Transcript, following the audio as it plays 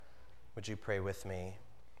Would you pray with me?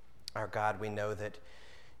 Our God, we know that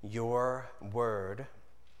your word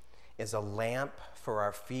is a lamp for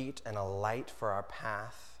our feet and a light for our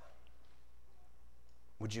path.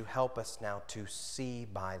 Would you help us now to see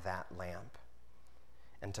by that lamp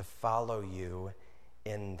and to follow you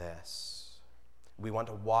in this? We want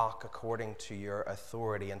to walk according to your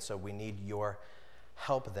authority, and so we need your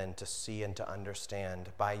help then to see and to understand.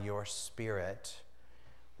 By your Spirit,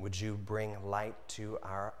 would you bring light to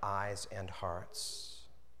our eyes and hearts?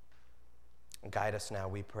 Guide us now,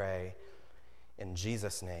 we pray, in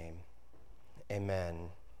Jesus' name. Amen.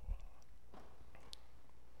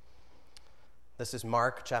 This is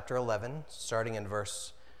Mark chapter 11, starting in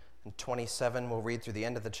verse 27. We'll read through the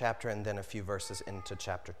end of the chapter and then a few verses into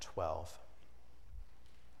chapter 12.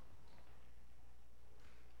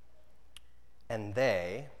 And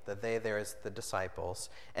they, the they there is the disciples,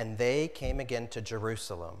 and they came again to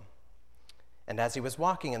Jerusalem. And as he was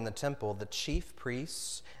walking in the temple, the chief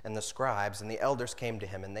priests and the scribes and the elders came to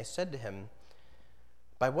him, and they said to him,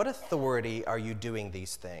 "By what authority are you doing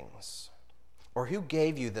these things? Or who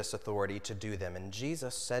gave you this authority to do them?" And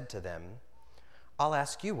Jesus said to them, "I'll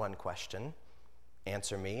ask you one question.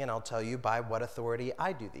 Answer me, and I'll tell you by what authority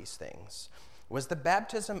I do these things. Was the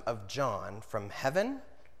baptism of John from heaven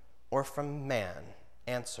or from man?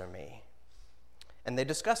 Answer me." And they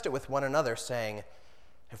discussed it with one another, saying,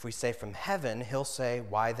 "If we say from heaven, he'll say,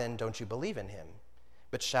 'Why then don't you believe in him?'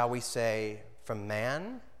 But shall we say from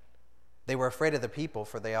man?" They were afraid of the people,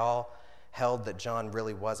 for they all held that John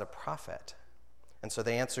really was a prophet. And so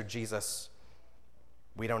they answered Jesus,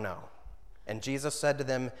 "We don't know." And Jesus said to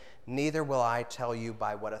them, "Neither will I tell you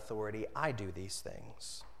by what authority I do these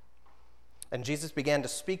things." And Jesus began to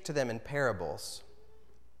speak to them in parables.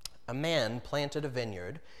 "A man planted a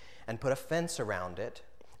vineyard and put a fence around it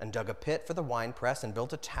and dug a pit for the winepress and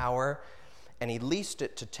built a tower, and he leased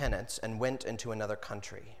it to tenants and went into another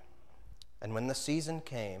country. And when the season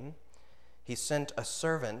came, he sent a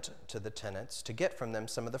servant to the tenants to get from them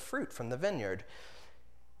some of the fruit from the vineyard.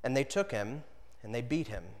 And they took him, and they beat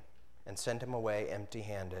him, and sent him away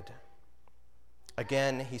empty-handed.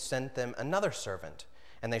 Again, he sent them another servant,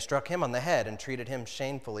 and they struck him on the head and treated him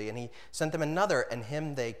shamefully. And he sent them another, and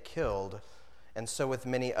him they killed. And so with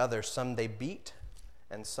many others, some they beat,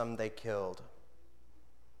 and some they killed.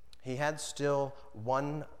 He had still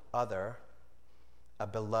one other, a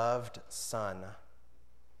beloved son.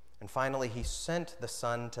 And finally he sent the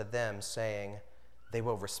son to them, saying, 'They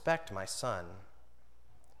will respect my son.'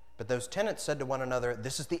 But those tenants said to one another,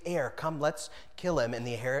 'This is the heir. Come, let's kill him, and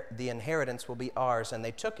the inheritance will be ours.' And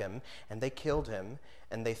they took him, and they killed him,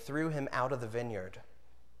 and they threw him out of the vineyard.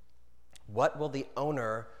 What will the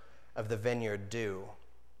owner of the vineyard do?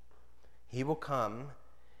 He will come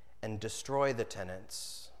and destroy the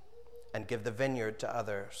tenants and give the vineyard to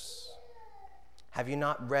others. Have you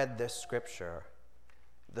not read this scripture?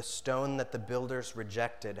 The stone that the builders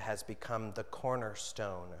rejected has become the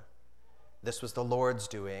cornerstone. This was the Lord's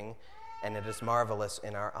doing, and it is marvelous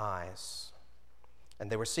in our eyes."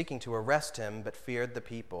 And they were seeking to arrest him, but feared the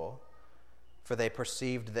people, for they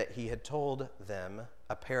perceived that he had told them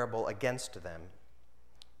a parable against them.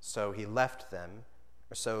 So they left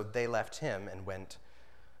him and went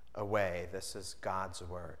away. This is God's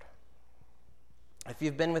word. If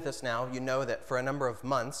you've been with us now, you know that for a number of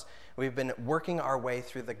months, we've been working our way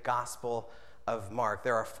through the Gospel of Mark.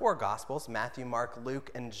 There are 4 Gospels, Matthew, Mark,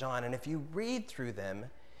 Luke, and John. And if you read through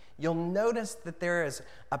them, you'll notice that there is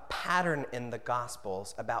a pattern in the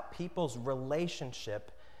Gospels about people's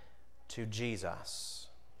relationship to Jesus.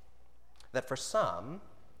 That for some,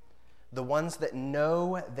 the ones that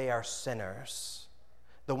know they are sinners,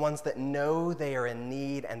 the ones that know they are in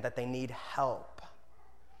need and that they need help,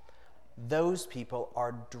 those people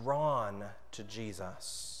are drawn to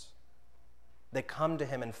Jesus. They come to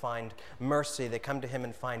him and find mercy. They come to him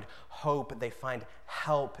and find hope. They find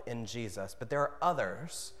help in Jesus. But there are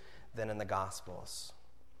others than in the Gospels.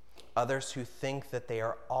 Others who think that they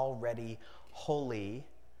are already holy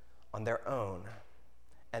on their own.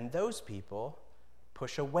 And those people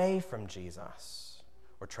push away from Jesus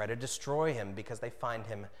or try to destroy him because they find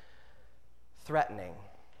him threatening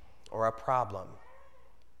or a problem.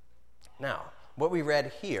 Now, what we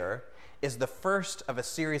read here is the first of a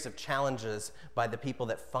series of challenges by the people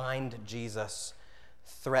that find Jesus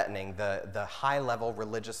threatening, the high-level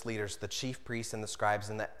religious leaders, the chief priests and the scribes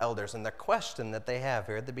and the elders. And the question that they have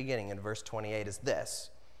here at the beginning in verse 28 is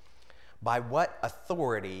this: by what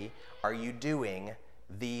authority are you doing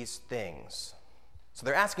these things? So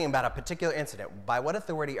they're asking about a particular incident. By what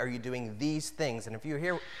authority are you doing these things? And if you were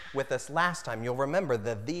here with us last time, you'll remember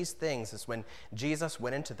that these things is when Jesus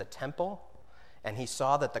went into the temple and he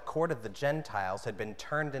saw that the court of the Gentiles had been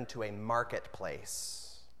turned into a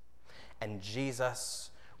marketplace. And Jesus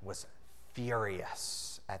was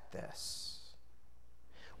furious at this.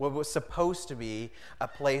 What was supposed to be a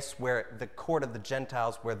place where the court of the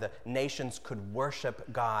Gentiles, where the nations could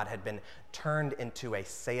worship God, had been turned into a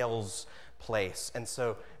sales place. And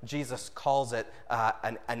so Jesus calls it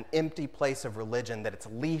an empty place of religion, that it's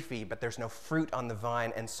leafy, but there's no fruit on the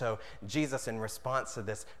vine. And so Jesus, in response to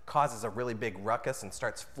this, causes a really big ruckus and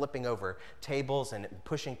starts flipping over tables and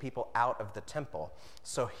pushing people out of the temple.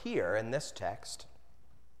 So here in this text,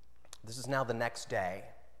 this is now the next day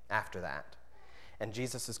after that. And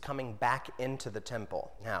Jesus is coming back into the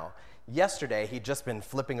temple. Now, yesterday, he'd just been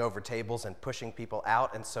flipping over tables and pushing people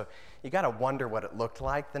out, and so you got to wonder what it looked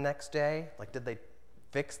like the next day. Like, did they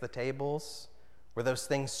fix the tables? Were those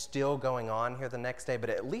things still going on here the next day?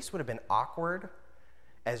 But it at least would have been awkward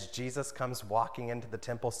as Jesus comes walking into the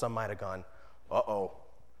temple. Some might have gone, uh-oh,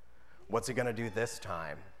 what's he going to do this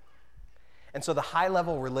time? And so the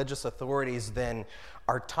high-level religious authorities then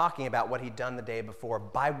are talking about what he'd done the day before.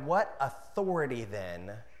 By what authority,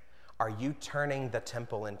 then, are you turning the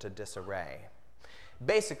temple into disarray?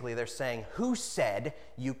 Basically, they're saying, who said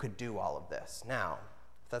you could do all of this? Now,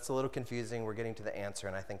 if that's a little confusing, we're getting to the answer,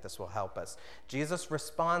 and I think this will help us. Jesus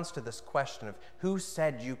responds to this question of who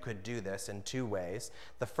said you could do this in two ways.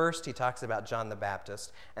 The first, he talks about John the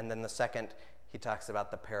Baptist, and then the second, he talks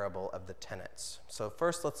about the parable of the tenants. So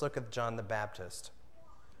first, let's look at John the Baptist.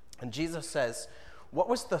 And Jesus says, what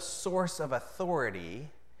was the source of authority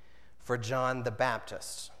for John the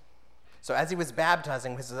Baptist? So as he was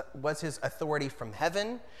baptizing, was his authority from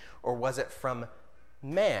heaven, or was it from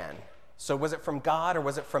man? So was it from God, or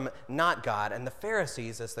was it from not God? And the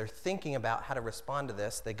Pharisees, as they're thinking about how to respond to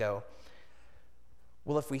this, they go,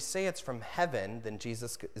 well, if we say it's from heaven, then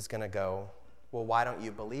Jesus is going to go, well, why don't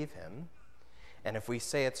you believe him? And if we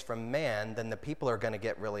say it's from man, then the people are going to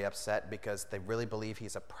get really upset because they really believe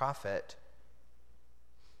he's a prophet.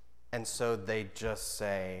 And so they just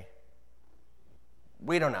say,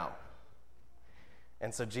 we don't know.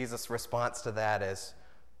 And so Jesus' response to that is,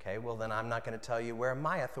 okay, well then I'm not going to tell you where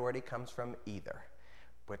my authority comes from either,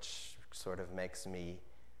 which sort of makes me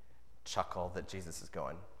chuckle that Jesus is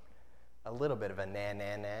going a little bit of a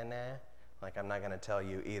nah, like I'm not going to tell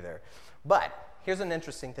you either. But here's an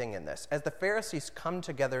interesting thing in this. As the Pharisees come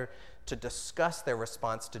together to discuss their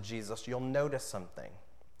response to Jesus, you'll notice something.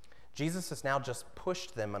 Jesus has now just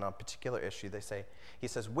pushed them on a particular issue. He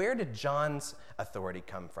says, where did John's authority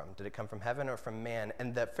come from? Did it come from heaven or from man?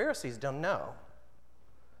 And the Pharisees don't know.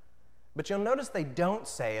 But you'll notice they don't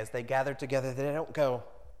say, as they gather together, they don't go,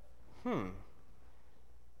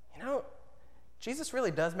 Jesus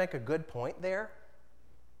really does make a good point there.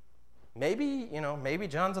 Maybe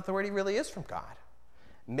John's authority really is from God.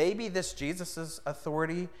 Maybe this Jesus'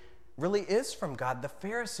 authority really is from God. The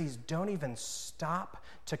Pharisees don't even stop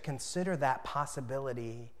to consider that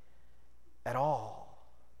possibility at all.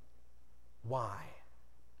 Why?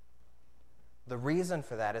 The reason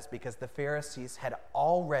for that is because the Pharisees had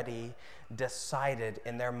already decided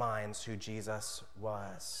in their minds who Jesus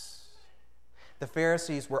was. The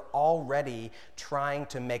Pharisees were already trying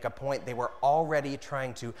to make a point. They were already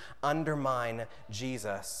trying to undermine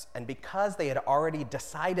Jesus. And because they had already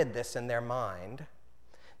decided this in their mind,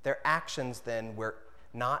 their actions then were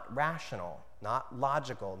not rational, not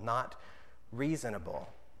logical, not reasonable.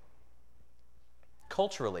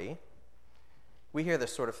 Culturally, we hear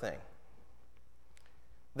this sort of thing.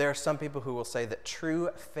 There are some people who will say that true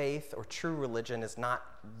faith or true religion is not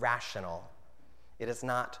rational. It is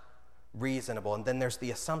not reasonable. And then there's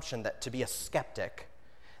the assumption that to be a skeptic,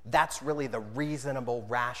 that's really the reasonable,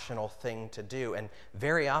 rational thing to do. And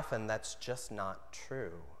very often that's just not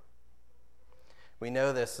true. We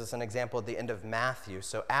know this as an example at the end of Matthew.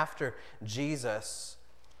 So after Jesus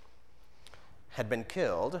had been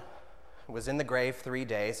killed, was in the grave 3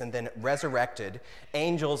 days, and then resurrected,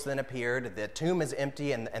 angels then appeared. The tomb is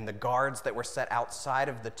empty, and the guards that were set outside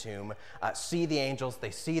of the tomb see the angels.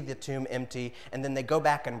 They see the tomb empty, and then they go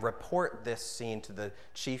back and report this scene to the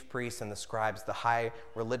chief priests and the scribes, the high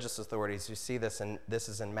religious authorities. You see this, and this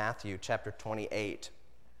is in Matthew chapter 28.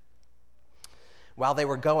 While they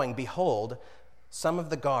were going, behold, some of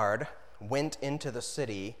the guard went into the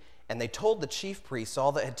city, and they told the chief priests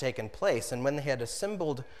all that had taken place. And when they had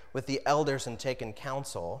assembled with the elders and taken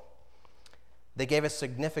counsel, they gave a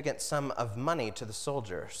significant sum of money to the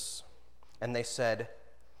soldiers. And they said,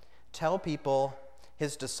 tell people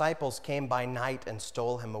his disciples came by night and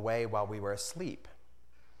stole him away while we were asleep.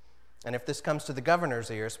 And if this comes to the governor's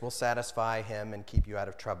ears, we'll satisfy him and keep you out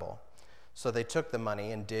of trouble. So they took the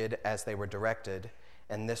money and did as they were directed.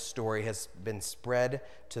 and this story has been spread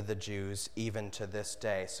to the Jews even to this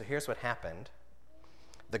day. So here's what happened.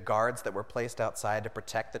 The guards that were placed outside to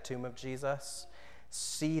protect the tomb of Jesus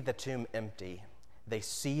see the tomb empty. They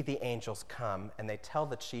see the angels come, and they tell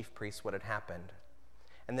the chief priests what had happened.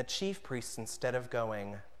 And the chief priests, instead of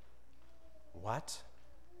going, "What?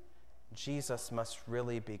 Jesus must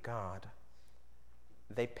really be God,"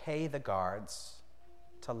 they pay the guards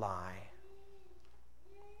to lie.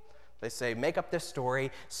 They say, make up this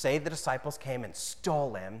story, say the disciples came and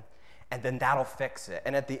stole him, and then that'll fix it.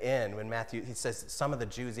 And at the end, when Matthew, he says some of the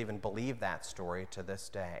Jews even believe that story to this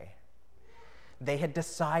day. They had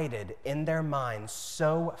decided in their minds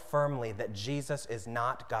so firmly that Jesus is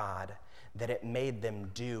not God that it made them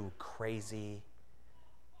do crazy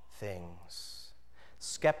things.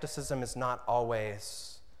 Skepticism is not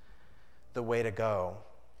always the way to go.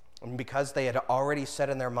 And because they had already set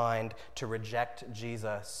in their mind to reject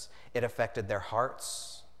Jesus, it affected their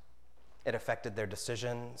hearts, it affected their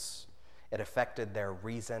decisions, it affected their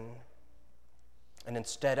reason. And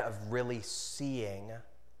instead of really seeing,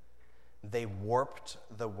 they warped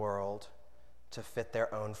the world to fit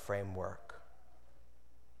their own framework.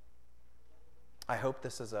 I hope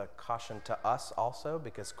this is a caution to us also,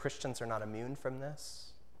 because Christians are not immune from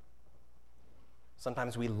this.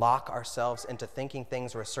 Sometimes we lock ourselves into thinking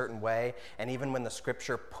things are a certain way, and even when the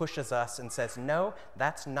scripture pushes us and says, no,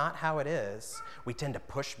 that's not how it is, we tend to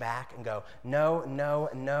push back and go, no, no,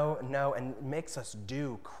 no, no, and it makes us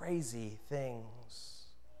do crazy things.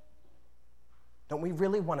 Don't we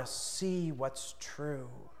really want to see what's true?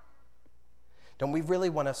 Don't we really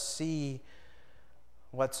want to see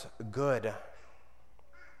what's good?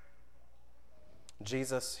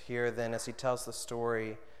 Jesus here then, as he tells the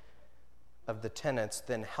story of the tenants,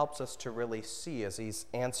 then helps us to really see, as he's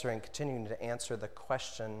continuing to answer the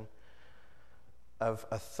question of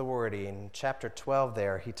authority. In chapter 12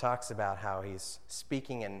 there, he talks about how he's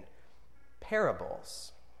speaking in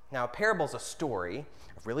parables. Now, a parable's a story,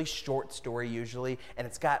 a really short story usually, and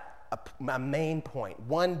it's got a main point,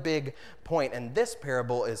 one big point. And this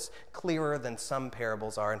parable is clearer than some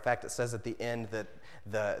parables are. In fact, it says at the end that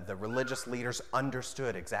the religious leaders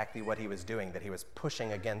understood exactly what he was doing, that he was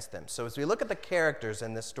pushing against them. So as we look at the characters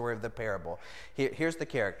in this story of the parable, here's the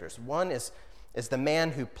characters. One is the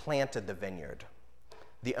man who planted the vineyard,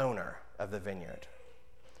 the owner of the vineyard.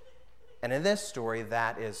 And in this story,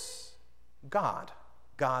 that is God.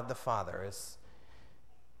 God the Father is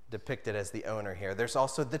depicted as the owner here. There's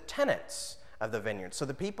also the tenants of the vineyard. So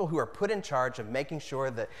the people who are put in charge of making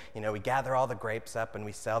sure that, we gather all the grapes up and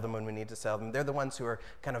we sell them when we need to sell them. They're the ones who are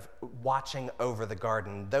kind of watching over the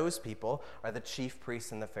garden. Those people are the chief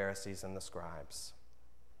priests and the Pharisees and the scribes.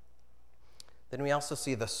 Then we also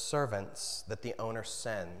see the servants that the owner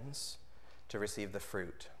sends to receive the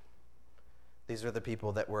fruit. These are the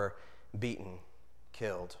people that were beaten,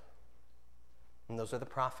 killed. And those are the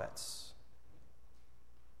prophets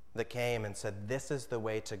that came and said, this is the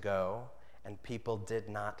way to go, and people did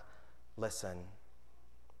not listen.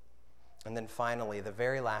 And then finally, the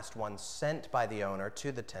very last one sent by the owner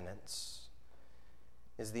to the tenants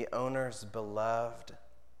is the owner's beloved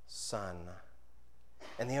son.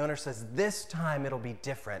 And the owner says, this time it'll be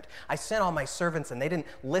different. I sent all my servants and they didn't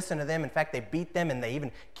listen to them. In fact, they beat them and they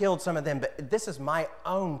even killed some of them. But this is my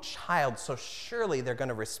own child, so surely they're going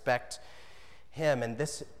to respect him. And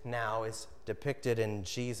this now is depicted in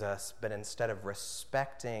Jesus, but instead of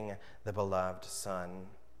respecting the beloved son,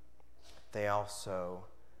 they also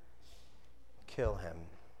kill him.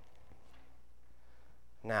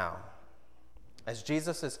 Now, as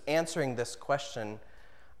Jesus is answering this question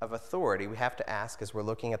of authority, we have to ask, as we're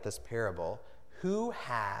looking at this parable, who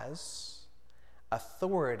has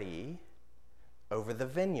authority over the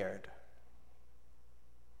vineyard?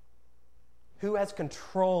 Who has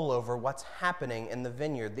control over what's happening in the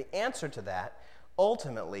vineyard? The answer to that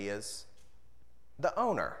ultimately is the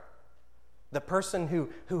owner, the person who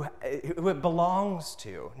it belongs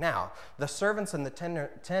to. Now, the servants and the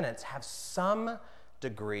tenants have some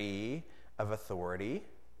degree of authority.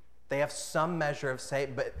 They have some measure of say,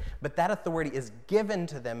 but that authority is given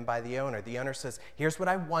to them by the owner. The owner says, here's what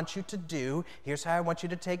I want you to do. Here's how I want you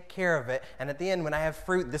to take care of it. And at the end, when I have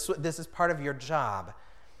fruit, this is part of your job.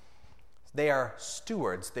 They are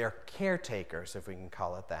stewards. They're caretakers, if we can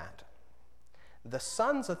call it that. The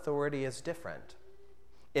son's authority is different.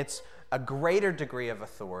 It's a greater degree of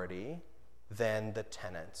authority than the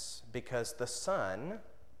tenants, because the son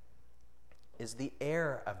is the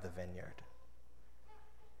heir of the vineyard.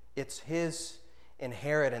 It's his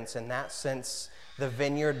inheritance. In that sense, the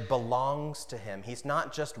vineyard belongs to him. He's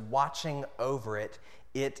not just watching over it.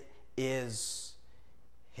 It is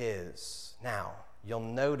his. Now, you'll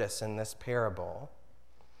notice in this parable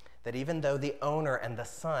that even though the owner and the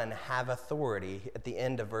son have authority, at the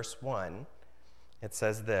end of verse 1, it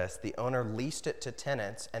says this: the owner leased it to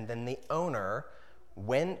tenants, and then the owner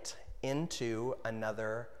went into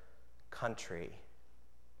another country.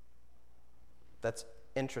 That's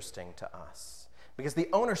interesting to us, because the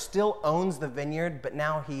owner still owns the vineyard, but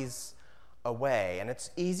now he's away. And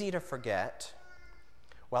it's easy to forget,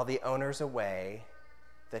 while the owner's away,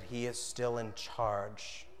 that he is still in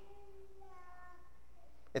charge.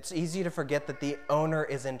 It's easy to forget that the owner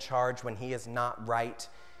is in charge when he is not right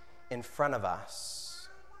in front of us.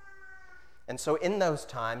 And so in those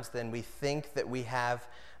times, then, we think that we have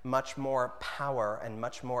much more power and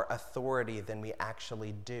much more authority than we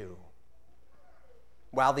actually do.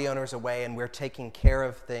 While the owner's away and we're taking care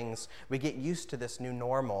of things, we get used to this new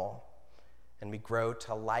normal, and we grow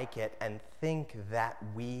to like it and think that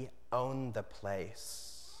we own the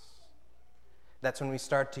place. That's when we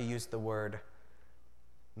start to use the word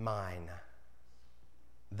mine.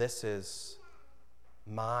 This is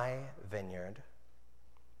my vineyard.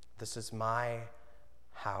 This is my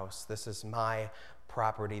house. This is my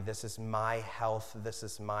property. This is my health. This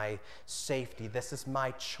is my safety. This is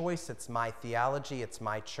my choice. It's my theology. It's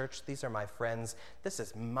my church. These are my friends. This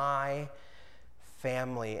is my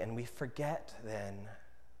family. And we forget then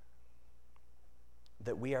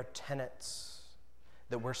that we are tenants,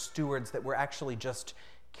 that we're stewards, that we're actually just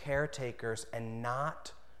caretakers and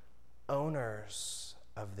not owners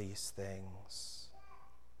of these things.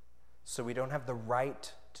 So we don't have the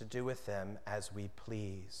right to do with them as we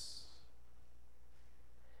please.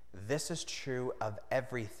 This is true of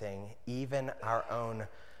everything, even our own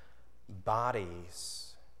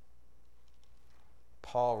bodies.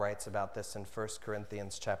 Paul writes about this in 1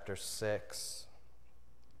 Corinthians chapter 6,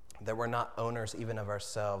 that we're not owners even of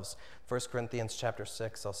ourselves. 1 Corinthians chapter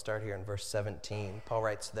 6, I'll start here in verse 17. Paul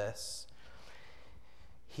writes this: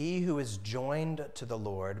 he who is joined to the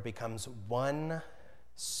Lord becomes one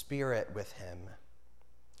spirit with him.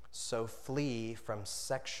 So flee from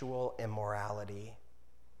sexual immorality.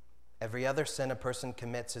 Every other sin a person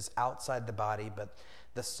commits is outside the body, but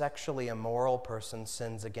the sexually immoral person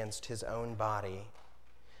sins against his own body.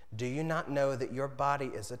 Do you not know that your body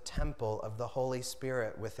is a temple of the Holy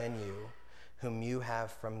Spirit within you, whom you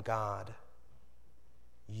have from God?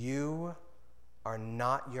 You are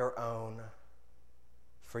not your own,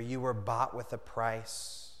 for you were bought with a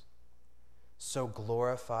price. So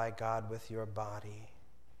glorify God with your body.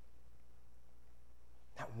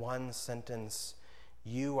 That one sentence,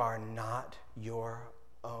 you are not your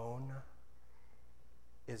own,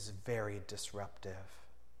 is very disruptive.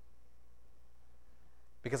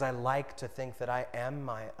 Because I like to think that I am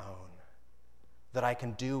my own, that I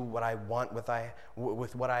can do what I want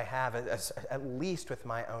with what I have, at least with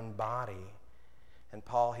my own body. And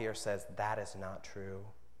Paul here says that is not true.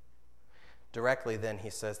 Directly then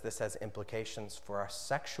he says this has implications for our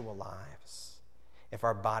sexual lives. If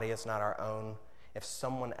our body is not our own, if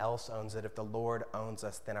someone else owns it, if the Lord owns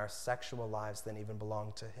us, then our sexual lives then even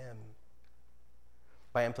belong to him.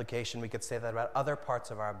 By implication, we could say that about other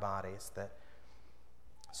parts of our bodies, that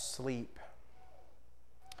sleep,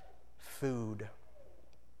 food,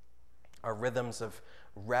 our rhythms of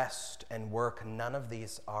rest and work, none of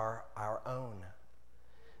these are our own.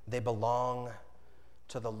 They belong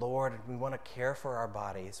to the Lord. We want to care for our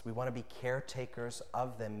bodies. We want to be caretakers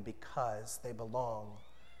of them because they belong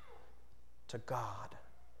to God.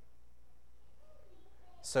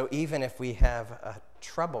 So even if we have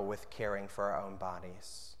trouble with caring for our own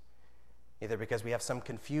bodies, either because we have some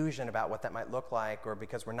confusion about what that might look like or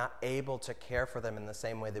because we're not able to care for them in the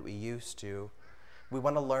same way that we used to, we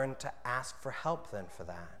want to learn to ask for help then for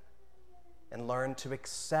that, and learn to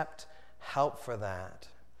accept help for that,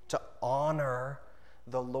 to honor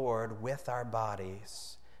the Lord with our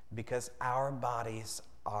bodies, because our bodies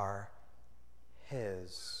are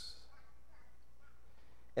his.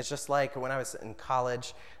 It's just like when I was in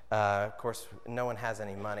college, of course, no one has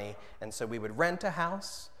any money, and so we would rent a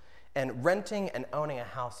house, and renting and owning a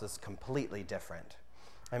house is completely different.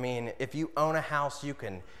 I mean, if you own a house, you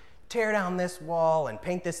can tear down this wall and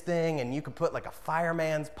paint this thing, and you can put like a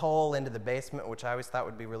fireman's pole into the basement, which I always thought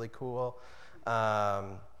would be really cool.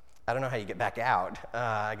 I don't know how you get back out.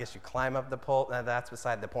 I guess you climb up the pole. That's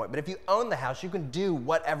beside the point. But if you own the house, you can do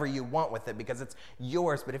whatever you want with it because it's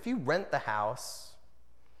yours. But if you rent the house,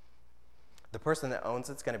 the person that owns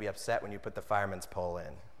it's going to be upset when you put the fireman's pole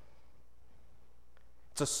in.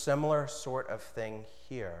 It's a similar sort of thing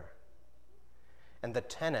here. And the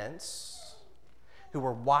tenants who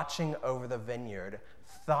were watching over the vineyard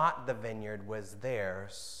thought the vineyard was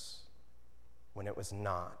theirs when it was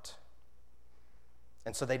not.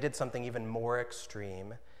 And so they did something even more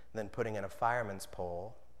extreme than putting in a fireman's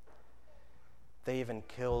pole. They even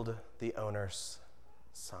killed the owner's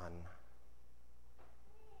son.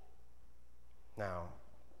 Now,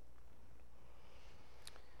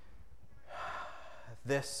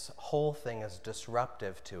 this whole thing is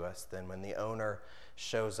disruptive to us then when the owner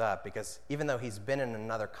shows up, because even though he's been in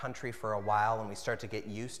another country for a while and we start to get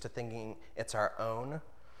used to thinking it's our own,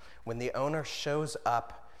 when the owner shows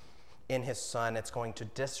up in his son, it's going to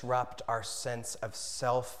disrupt our sense of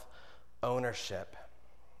self-ownership.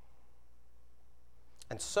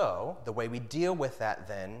 And so, the way we deal with that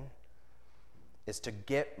then is to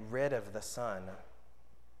get rid of the son.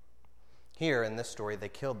 Here in this story, they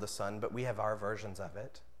killed the son, but we have our versions of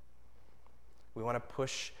it. We want to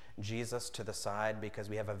push Jesus to the side because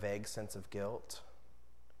we have a vague sense of guilt.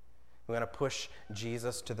 We want to push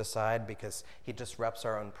Jesus to the side because he disrupts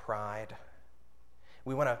our own pride.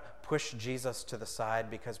 We want to push Jesus to the side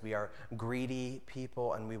because we are greedy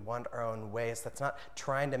people and we want our own ways. That's not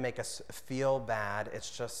trying to make us feel bad.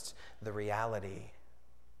 It's just the reality.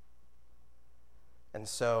 And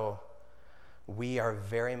so we are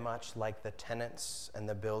very much like the tenants and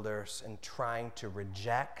the builders in trying to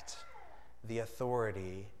reject the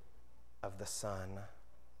authority of the Son.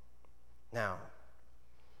 Now,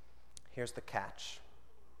 here's the catch.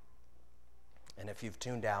 And if you've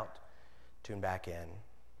tuned out, tune back in,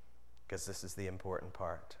 because this is the important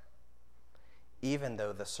part. Even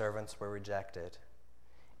though the servants were rejected,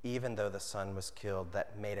 even though the son was killed,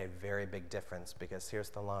 that made a very big difference, because here's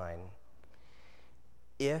the line.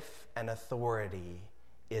 If an authority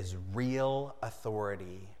is real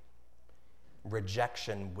authority,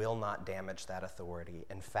 rejection will not damage that authority.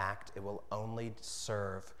 In fact, it will only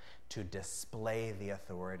serve to display the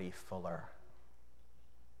authority fuller.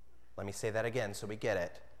 Let me say that again so we get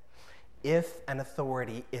it. If an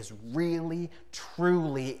authority is really,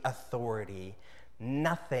 truly authority,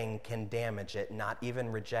 nothing can damage it, not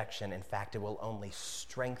even rejection. In fact, it will only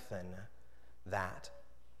strengthen that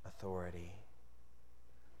authority.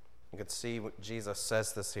 You can see what Jesus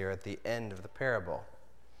says this here at the end of the parable.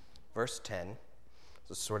 Verse 10,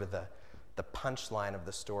 this is sort of the punchline of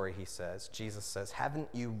the story, he says. Jesus says, haven't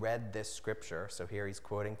you read this scripture? So here he's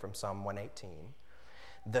quoting from Psalm 118.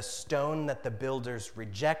 The stone that the builders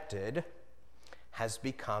rejected has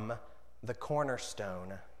become the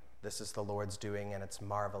cornerstone. This is the Lord's doing, and it's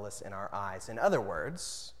marvelous in our eyes. In other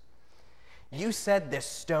words, you said this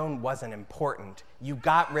stone wasn't important. You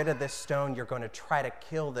got rid of this stone. You're going to try to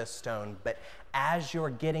kill this stone. But as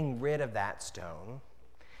you're getting rid of that stone,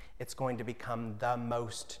 it's going to become the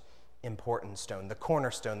most important stone, the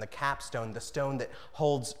cornerstone, the capstone, the stone that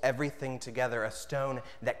holds everything together, a stone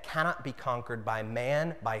that cannot be conquered by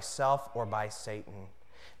man, by self, or by Satan.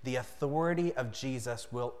 The authority of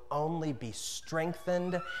Jesus will only be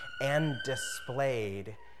strengthened and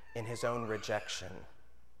displayed in his own rejection.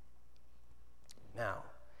 Now,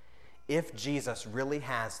 if Jesus really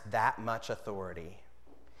has that much authority,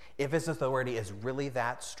 if his authority is really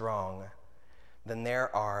that strong, then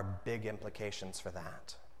there are big implications for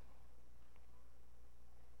that.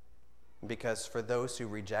 Because for those who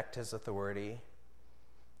reject his authority,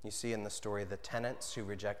 you see in the story, the tenants who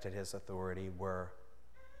rejected his authority were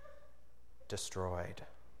destroyed.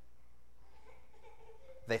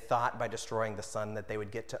 They thought by destroying the son that they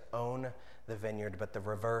would get to own the vineyard, but the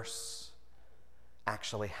reverse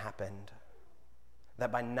actually happened.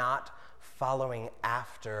 That by not following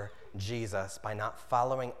after Jesus, by not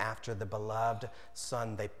following after the beloved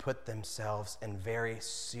son, they put themselves in very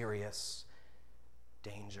serious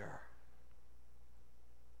danger.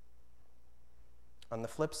 On the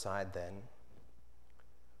flip side, then,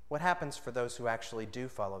 what happens for those who actually do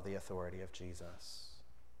follow the authority of Jesus?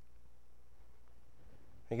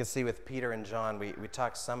 You can see with Peter and John, we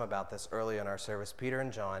talked some about this early in our service. Peter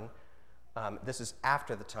and John, this is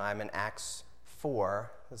after the time in Acts 4.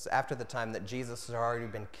 This is after the time that Jesus has already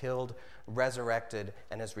been killed, resurrected,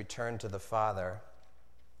 and has returned to the Father.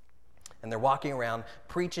 And they're walking around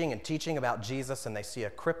preaching and teaching about Jesus, and they see a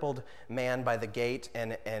crippled man by the gate,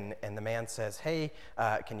 and the man says, hey,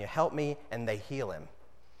 can you help me? And they heal him,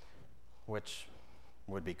 which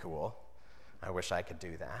would be cool. I wish I could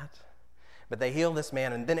do that. But they heal this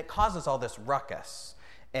man, and then it causes all this ruckus.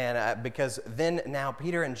 And because then now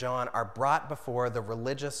Peter and John are brought before the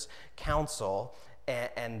religious council,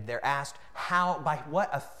 and they're asked, by what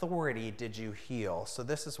authority did you heal? So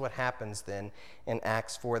this is what happens then in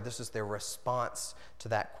Acts 4. This is their response to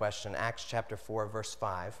that question. Acts chapter 4, verse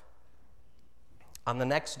 5. On the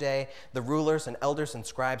next day, the rulers and elders and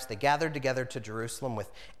scribes, they gathered together to Jerusalem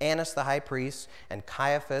with Annas the high priest, and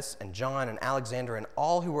Caiaphas, and John, and Alexander, and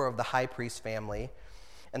all who were of the high priest's family.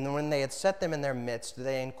 And then when they had set them in their midst,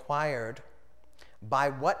 they inquired, "By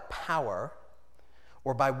what power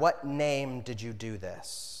or by what name did you do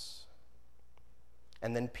this?"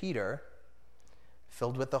 And then Peter,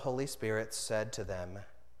 filled with the Holy Spirit, said to them,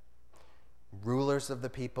 "Rulers of the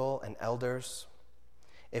people and elders,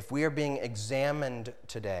 if we are being examined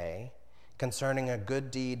today concerning a good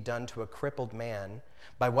deed done to a crippled man,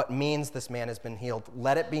 by what means this man has been healed,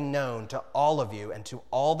 let it be known to all of you and to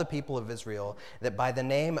all the people of Israel that by the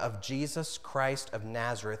name of Jesus Christ of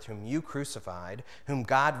Nazareth, whom you crucified, whom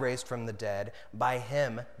God raised from the dead, by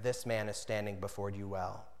him this man is standing before you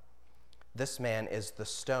well. This man is the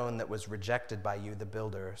stone that was rejected by you, the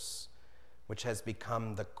builders, which has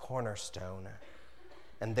become the cornerstone.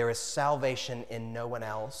 And there is salvation in no one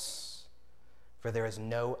else, for there is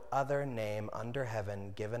no other name under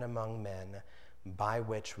heaven given among men by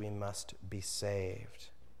which we must be saved."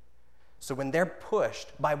 So when they're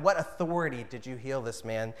pushed, by what authority did you heal this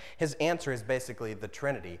man? His answer is basically the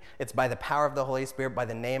Trinity. It's by the power of the Holy Spirit, by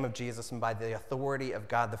the name of Jesus, and by the authority of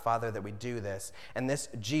God the Father that we do this. And this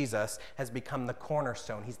Jesus has become the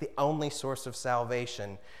cornerstone. He's the only source of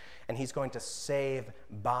salvation. And he's going to save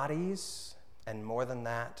bodies, and more than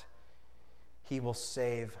that, he will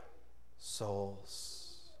save souls.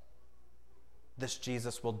 This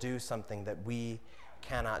Jesus will do something that we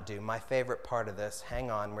cannot do. My favorite part of this, hang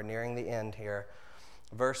on, we're nearing the end here.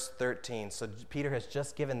 Verse 13. So Peter has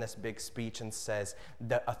just given this big speech and says,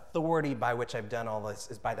 the authority by which I've done all this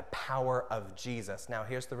is by the power of Jesus. Now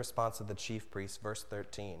here's the response of the chief priests, verse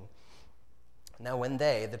 13. Now when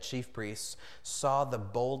they, the chief priests, saw the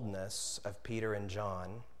boldness of Peter and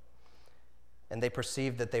John, and they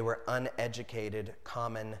perceived that they were uneducated,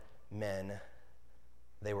 common men,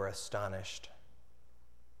 they were astonished,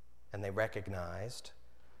 and they recognized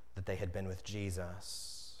that they had been with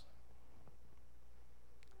Jesus.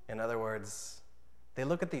 In other words, they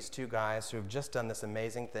look at these two guys who have just done this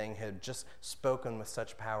amazing thing, had just spoken with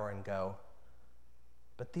such power, and go,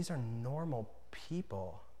 but these are normal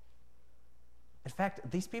people. In fact,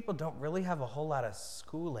 these people don't really have a whole lot of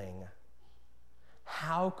schooling.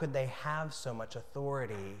 How could they have so much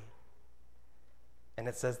authority? And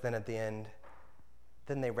it says then at the end,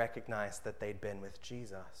 then they recognized that they'd been with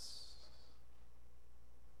Jesus.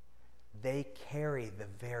 They carry the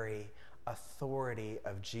very authority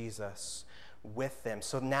of Jesus with them.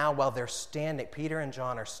 So now while they're standing, Peter and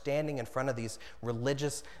John are standing in front of these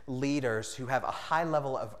religious leaders who have a high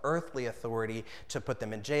level of earthly authority to put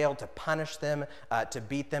them in jail, to punish them, to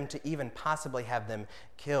beat them, to even possibly have them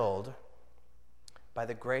killed. By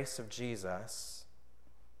the grace of Jesus,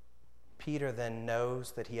 Peter then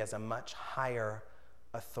knows that he has a much higher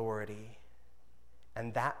authority,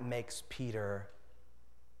 and that makes Peter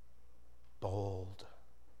bold,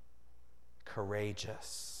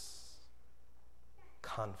 courageous,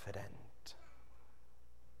 confident.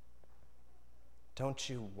 Don't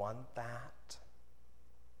you want that?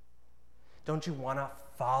 Don't you want to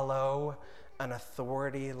follow an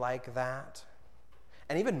authority like that?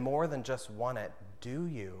 And even more than just want it, do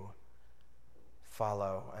you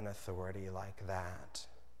follow an authority like that?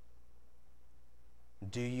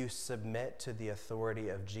 Do you submit to the authority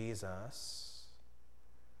of Jesus,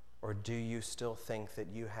 or do you still think that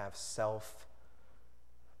you have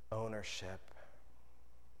self-ownership?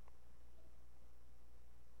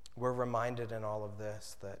 We're reminded in all of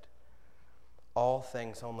this that all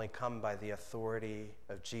things only come by the authority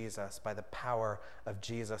of Jesus, by the power of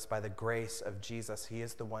Jesus, by the grace of Jesus. He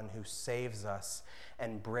is the one who saves us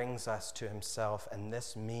and brings us to himself, and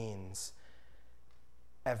this means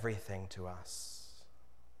everything to us.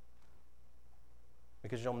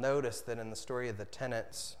 Because you'll notice that in the story of the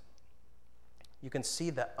tenants, you can see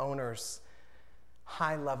the owner's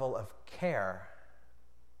high level of care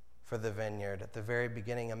for the vineyard. At the very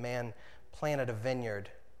beginning, a man planted a vineyard.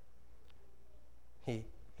 He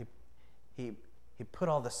put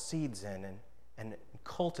all the seeds in and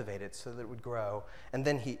cultivated it so that it would grow. And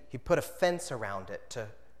then he put a fence around it to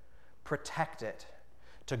protect it,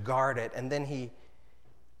 to guard it. And then he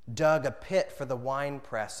dug a pit for the wine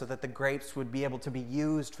press so that the grapes would be able to be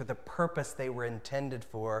used for the purpose they were intended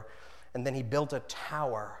for. And then he built a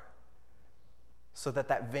tower so that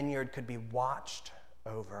that vineyard could be watched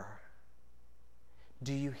over.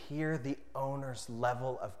 Do you hear the owner's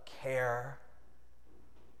level of care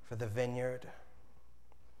for the vineyard?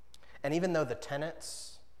 And even though the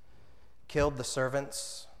tenants killed the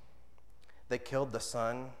servants, they killed the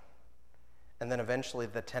son, and then eventually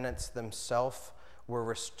the tenants themselves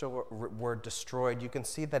were destroyed, you can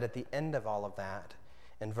see that at the end of all of that,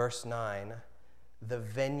 in verse 9, the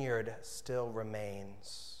vineyard still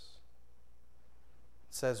remains.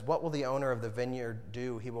 It says, what will the owner of the vineyard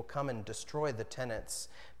do? He will come and destroy the tenants,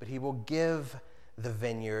 but he will give the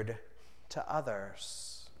vineyard to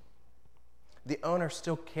others. The owner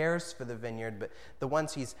still cares for the vineyard, but the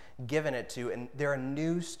ones he's given it to, and there are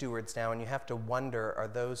new stewards now, and you have to wonder, are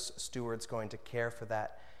those stewards going to care for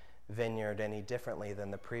that vineyard any differently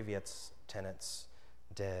than the previous tenants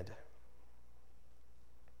did?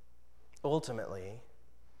 Ultimately,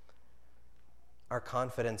 our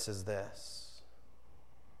confidence is this,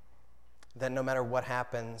 that no matter what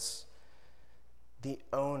happens, the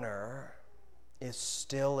owner is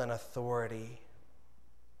still in authority.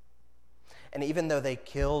 And even though they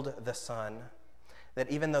killed the son, that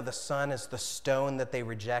even though the son is the stone that they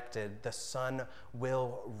rejected, the son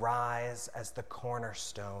will rise as the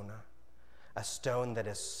cornerstone, a stone that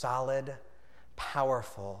is solid,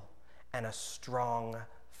 powerful, and a strong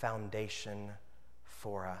foundation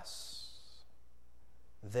for us.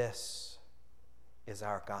 This is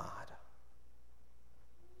our God.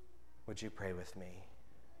 Would you pray with me?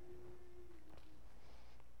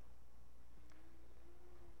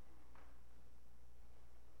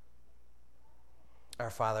 Our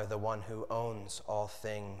Father, the one who owns all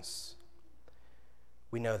things,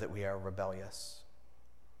 we know that we are rebellious,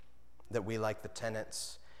 that we, like the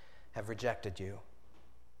tenants, have rejected you.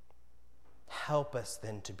 Help us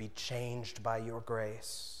then to be changed by your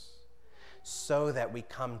grace, so that we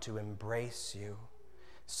come to embrace you,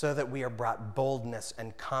 so that we are brought boldness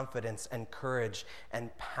and confidence and courage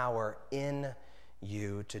and power in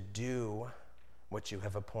you to do what you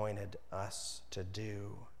have appointed us to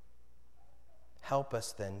do. Help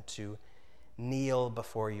us then to kneel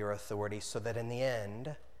before your authority, so that in the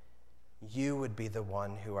end, you would be the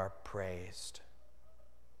one who are praised.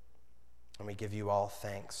 And we give you all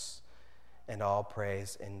thanks and all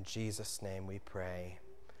praise. In Jesus' name we pray.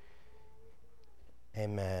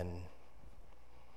 Amen.